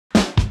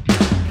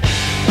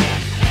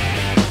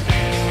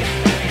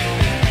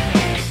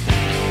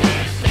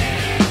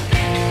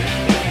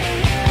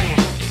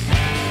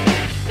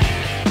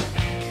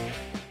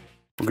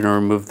We're going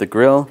to remove the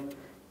grill.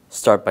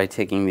 Start by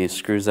taking these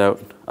screws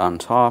out on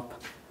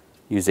top.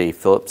 Use a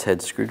Phillips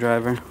head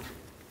screwdriver.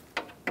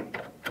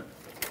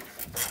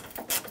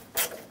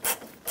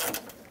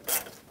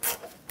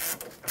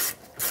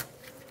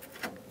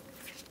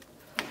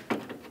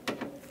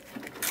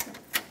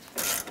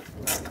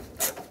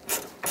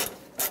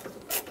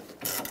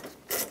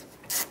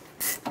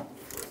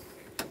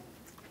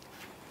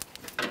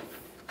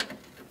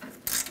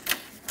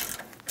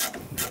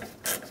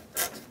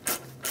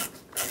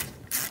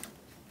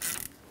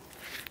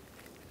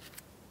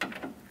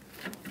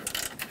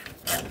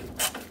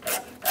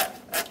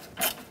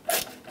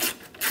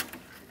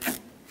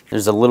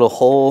 There's a little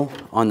hole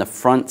on the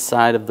front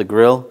side of the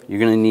grill. You're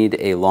going to need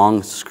a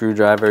long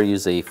screwdriver.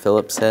 Use a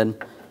Phillips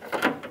head.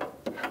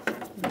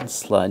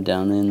 Slide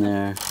down in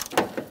there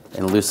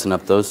and loosen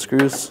up those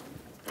screws.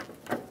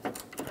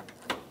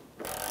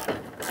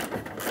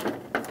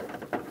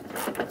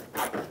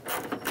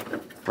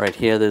 Right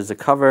here there's a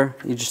cover.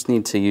 You just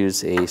need to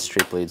use a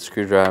straight blade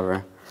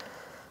screwdriver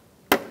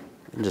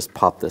and just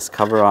pop this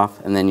cover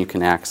off, and then you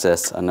can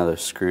access another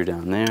screw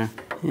down there.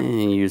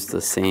 And use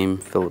the same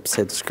Phillips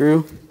head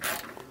screwdriver.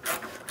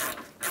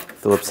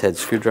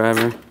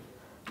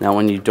 Now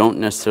when you don't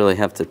necessarily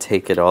have to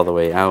take it all the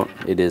way out,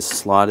 it is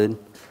slotted.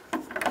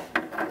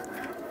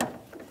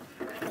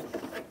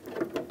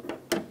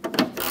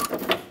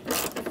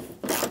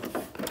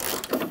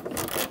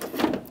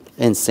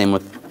 And same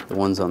with the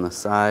ones on the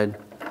side.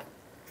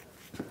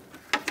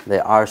 They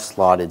are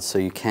slotted, so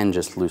you can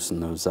just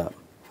loosen those up.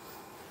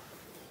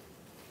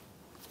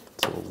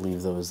 So we'll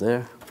leave those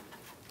there.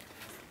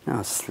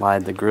 Now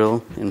slide the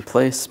grill in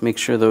place. Make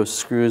sure those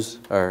screws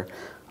are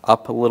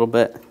up a little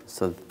bit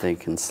so that they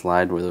can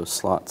slide where those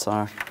slots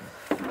are.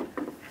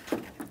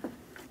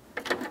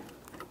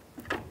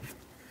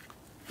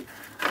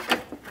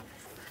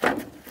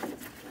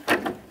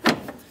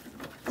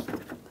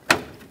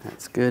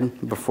 That's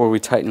good. Before we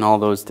tighten all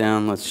those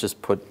down, let's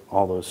just put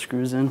all those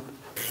screws in.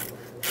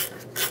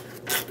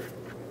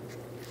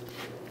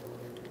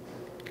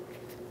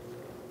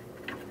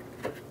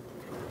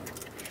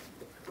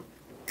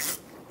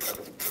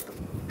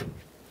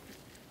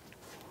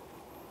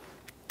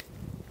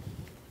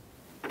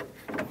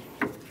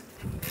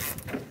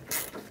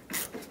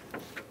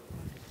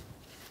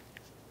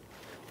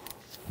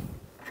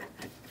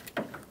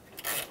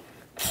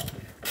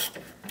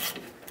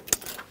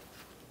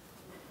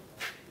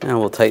 Now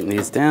we'll tighten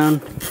these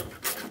down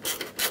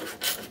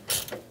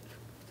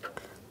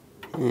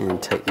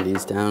and tighten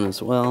these down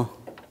as well.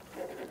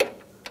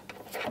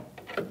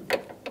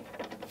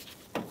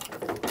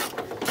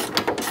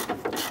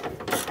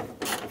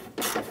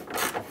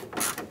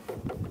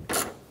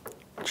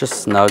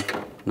 Just snug,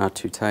 not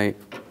too tight.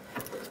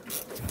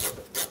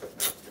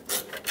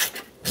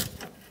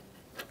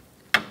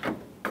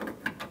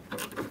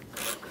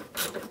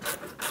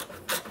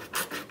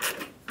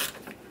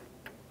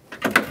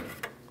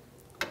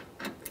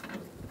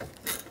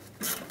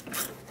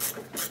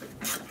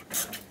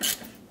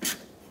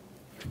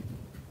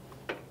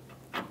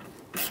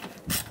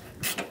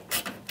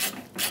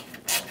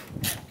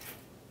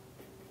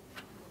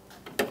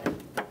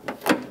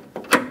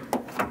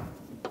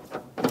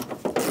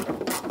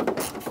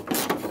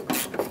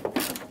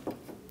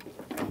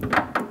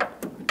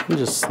 And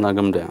just snug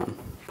them down.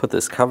 Put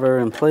this cover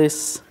in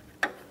place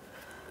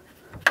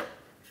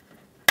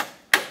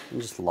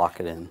and just lock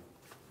it in.